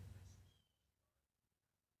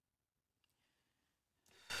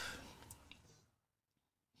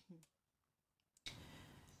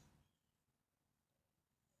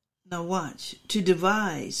 Now watch, to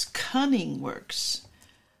devise cunning works.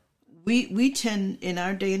 We tend in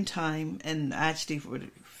our day and time, and actually for a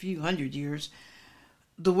few hundred years,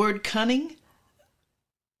 the word cunning,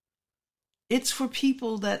 it's for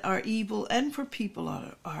people that are evil and for people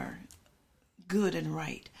are good and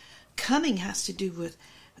right. Cunning has to do with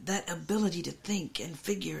that ability to think and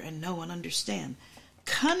figure and know and understand.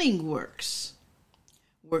 Cunning works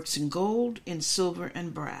in gold, in silver,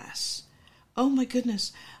 and brass. Oh my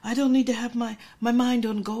goodness, I don't need to have my mind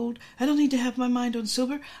on gold. I don't need to have my mind on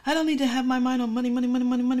silver. I don't need to have my mind on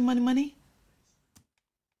money.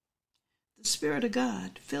 The Spirit of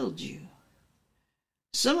God filled you.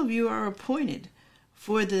 Some of you are appointed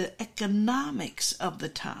for the economics of the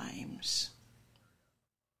times.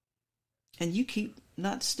 And you keep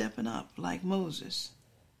not stepping up like Moses.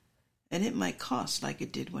 And it might cost like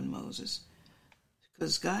it did when Moses.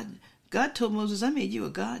 Because God told Moses, I made you a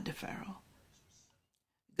god to Pharaoh.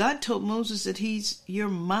 God told Moses that you're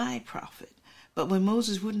my prophet. But when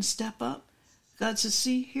Moses wouldn't step up, God said,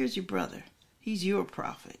 see, here's your brother. He's your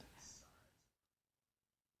prophet.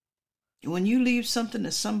 When you leave something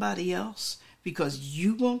to somebody else because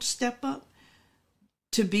you won't step up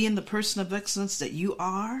to being the person of excellence that you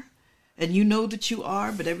are, and you know that you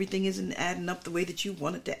are, but everything isn't adding up the way that you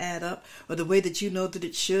want it to add up, or the way that you know that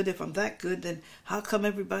it should. If I'm that good, then how come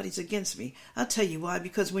everybody's against me? I'll tell you why.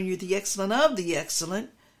 Because when you're the excellent of the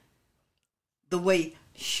excellent, the way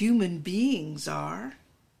human beings are,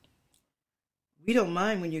 we don't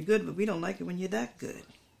mind when you're good, but we don't like it when you're that good.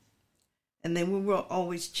 And then we're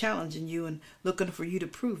always challenging you and looking for you to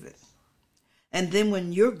prove it. And then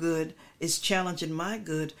when your good is challenging my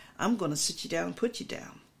good, I'm going to sit you down and put you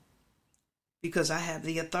down. Because I have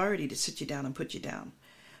the authority to sit you down and put you down.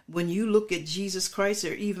 When you look at Jesus Christ,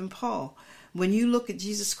 or even Paul, when you look at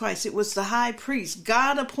Jesus Christ, it was the high priest.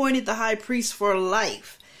 God appointed the high priest for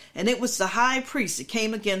life. And it was the high priest that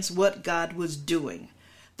came against what God was doing.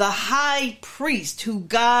 The high priest who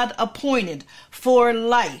God appointed for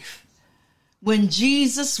life. When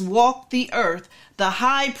Jesus walked the earth, the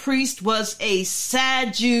high priest was a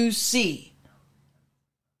Sadducee.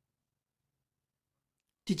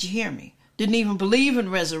 Did you hear me? Didn't even believe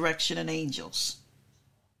in resurrection and angels.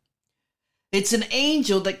 It's an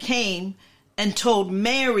angel that came and told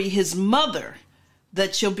Mary, his mother,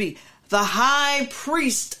 that she'll be the high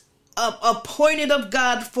priest appointed of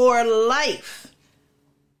God for life.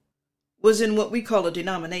 Was in what we call a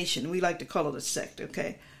denomination. We like to call it a sect,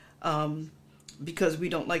 okay? Because we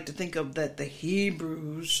don't like to think of that the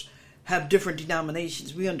Hebrews have different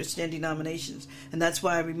denominations. We understand denominations. And that's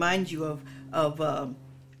why I remind you of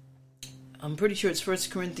I'm pretty sure it's 1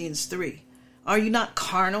 Corinthians 3. Are you not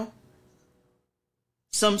carnal?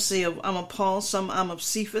 Some say I'm of Paul, some I'm of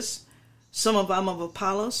Cephas, some I'm of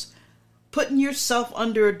Apollos. Putting yourself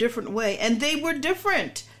under a different way. And they were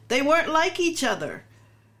different. They weren't like each other.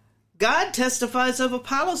 God testifies of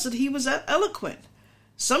Apollos that he was eloquent.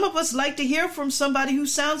 Some of us like to hear from somebody who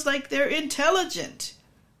sounds like they're intelligent.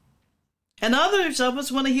 And others of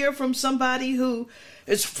us want to hear from somebody who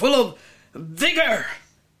is full of vigor.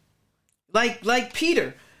 Like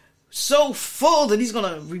Peter. So full that he's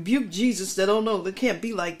going to rebuke Jesus that, oh no, it can't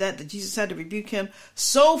be like that Jesus had to rebuke him.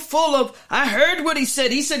 So full of, I heard what he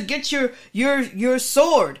said. He said, get your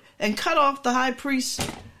sword and cut off the high priest's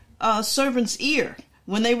servant's ear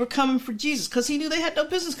when they were coming for Jesus, because he knew they had no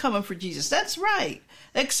business coming for Jesus. That's right.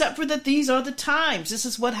 Except for that these are the times. This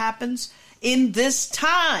is what happens in this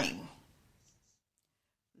time.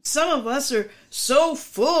 Some of us are so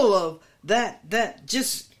full of that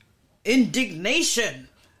just indignation.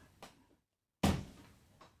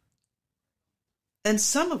 And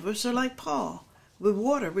some of us are like Paul. We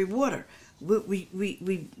water. We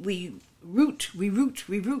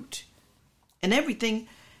root. And everything,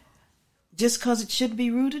 just because it should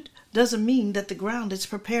be rooted, doesn't mean that the ground is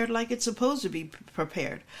prepared like it's supposed to be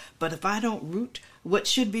prepared. But if I don't root what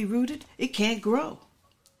should be rooted, it can't grow.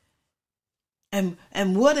 And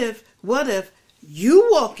what if you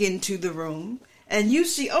walk into the room and you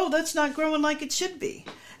see, oh, that's not growing like it should be.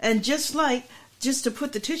 And just to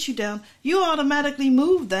put the tissue down, you automatically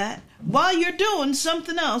move that while you're doing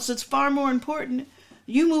something else that's far more important.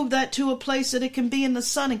 You move that to a place that it can be in the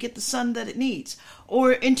sun and get the sun that it needs,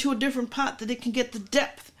 or into a different pot that it can get the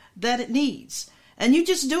depth that it needs. And you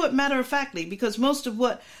just do it matter-of-factly, because most of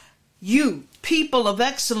what you, people of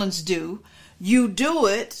excellence, do, you do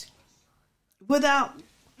it without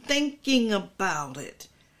thinking about it.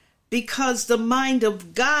 Because the mind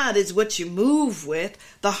of God is what you move with.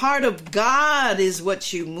 The heart of God is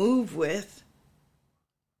what you move with.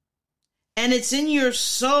 And it's in your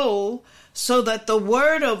soul so that the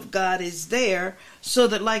word of God is there. So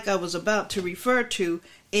that, like I was about to refer to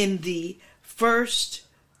in the first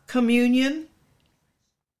communion,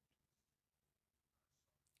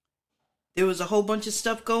 there was a whole bunch of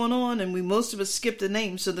stuff going on, and most of us skipped the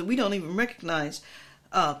names so that we don't even recognize,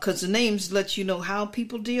 because the names let you know how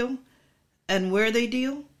people deal and where they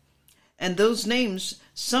deal. And those names,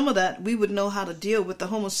 some of that, we would know how to deal with the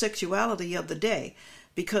homosexuality of the day,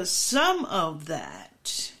 because some of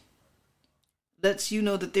that lets you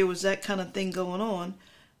know that there was that kind of thing going on,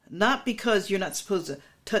 not because you're not supposed to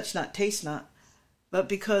touch not, taste not, but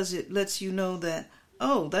because it lets you know that,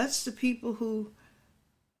 oh, that's the people who,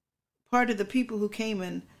 part of the people who came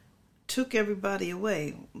and took everybody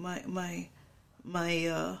away. My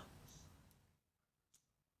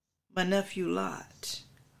nephew Lot.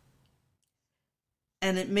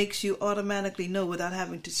 And it makes you automatically know, without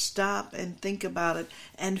having to stop and think about it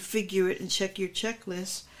and figure it and check your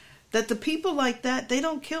checklist, that the people like that, they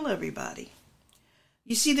don't kill everybody.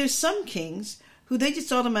 You see, there's some kings who they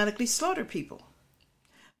just automatically slaughter people.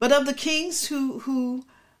 But of the kings who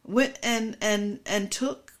went and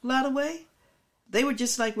took Lot away, they were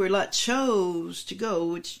just like where Lot chose to go,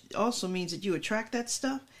 which also means that you attract that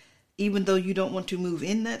stuff. Even though you don't want to move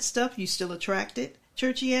in that stuff, you still attract it,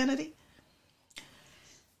 churchianity.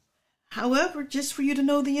 However, just for you to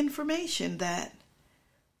know the information that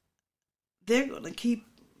they're going to keep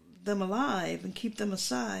them alive and keep them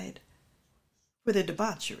aside for their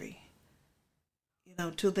debauchery,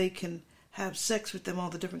 till they can have sex with them all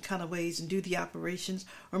the different kind of ways and do the operations,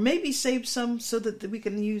 or maybe save some so that we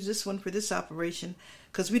can use this one for this operation,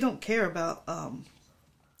 because we don't care about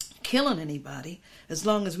killing anybody as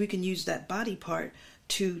long as we can use that body part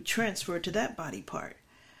to transfer to that body part.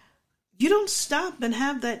 You don't stop and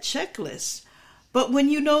have that checklist. But when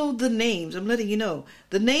you know the names, I'm letting you know,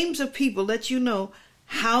 the names of people let you know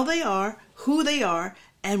how they are, who they are,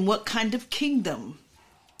 and what kind of kingdom,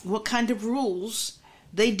 what kind of rules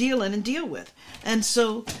they deal in and deal with. And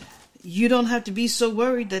so you don't have to be so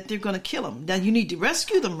worried that they're going to kill them. Now, you need to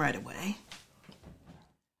rescue them right away.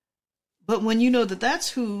 But when you know that that's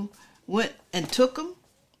who went and took them,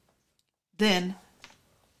 then,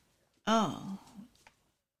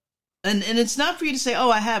 And it's not for you to say, oh,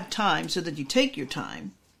 I have time, so that you take your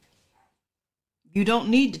time. You don't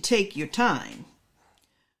need to take your time.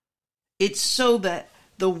 It's so that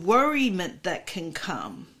the worriment that can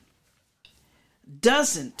come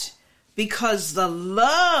doesn't, because the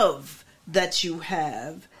love that you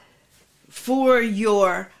have for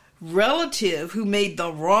your relative who made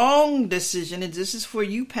the wrong decision, and this is for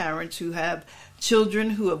you parents who have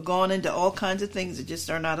children who have gone into all kinds of things that just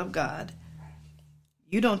are not of God.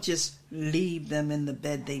 You don't just leave them in the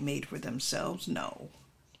bed they made for themselves. No.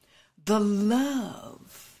 The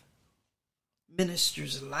love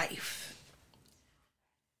ministers life.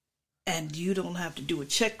 And you don't have to do a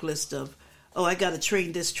checklist of, oh, I got to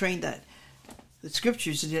train this, train that. The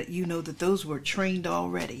scriptures let you know that those were trained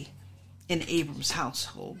already in Abram's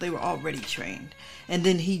household. They were already trained. And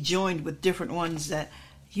then he joined with different ones that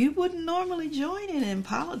you wouldn't normally join in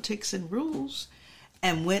politics and rules,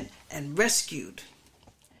 and went and rescued.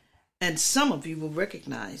 And some of you will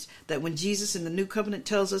recognize that when Jesus in the New Covenant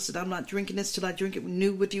tells us that I'm not drinking this till I drink it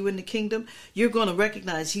new with you in the kingdom, you're going to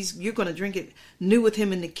recognize you're going to drink it new with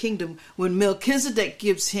him in the kingdom when Melchizedek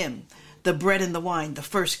gives him the bread and the wine, the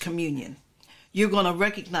first communion. You're going to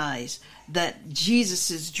recognize that Jesus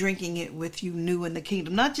is drinking it with you new in the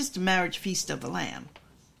kingdom, not just the marriage feast of the Lamb,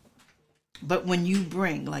 but when you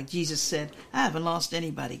bring, like Jesus said, I haven't lost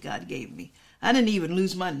anybody God gave me. I didn't even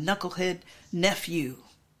lose my knucklehead nephew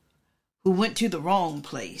who went to the wrong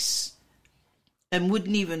place and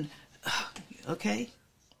wouldn't even, okay?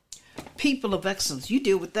 People of excellence, you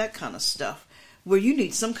deal with that kind of stuff where you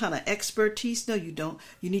need some kind of expertise. No, you don't.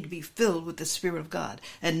 You need to be filled with the Spirit of God.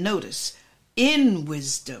 And notice, in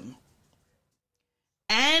wisdom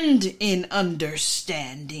and in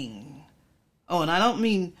understanding. Oh, and I don't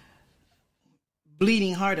mean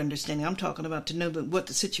bleeding heart understanding. I'm talking about to know what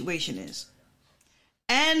the situation is.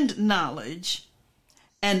 And knowledge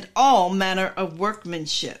and all manner of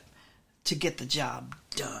workmanship to get the job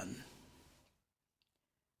done.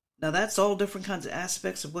 Now that's all different kinds of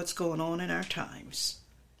aspects of what's going on in our times.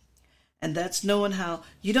 And that's knowing how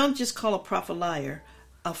you don't just call a prophet liar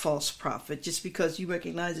a false prophet just because you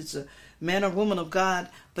recognize it's a man or woman of God,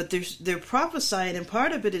 but they're prophesying, and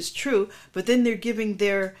part of it is true, but then they're giving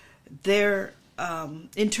their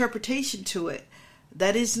interpretation to it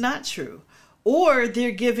that is not true. Or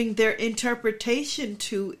they're giving their interpretation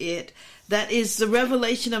to it that is the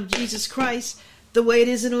revelation of Jesus Christ the way it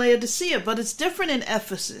is in Laodicea, but it's different in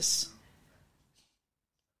Ephesus.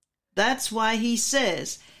 That's why he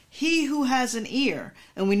says, he who has an ear,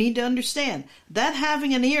 and we need to understand that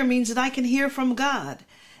having an ear means that I can hear from God.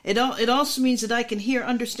 It also means that I can hear,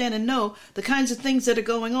 understand, and know the kinds of things that are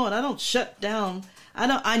going on. I don't shut down.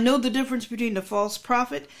 I know the difference between the false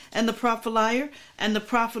prophet and the prophet liar and the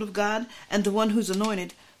prophet of God and the one who's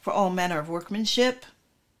anointed for all manner of workmanship.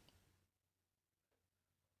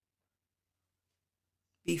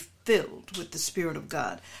 Be filled with the Spirit of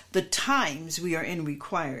God. The times we are in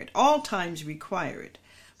require it. All times require it.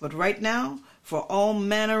 But right now, for all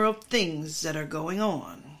manner of things that are going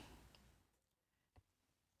on,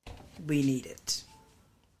 we need it.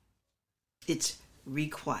 It's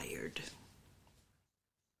required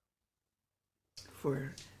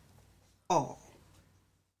for all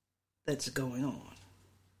that's going on.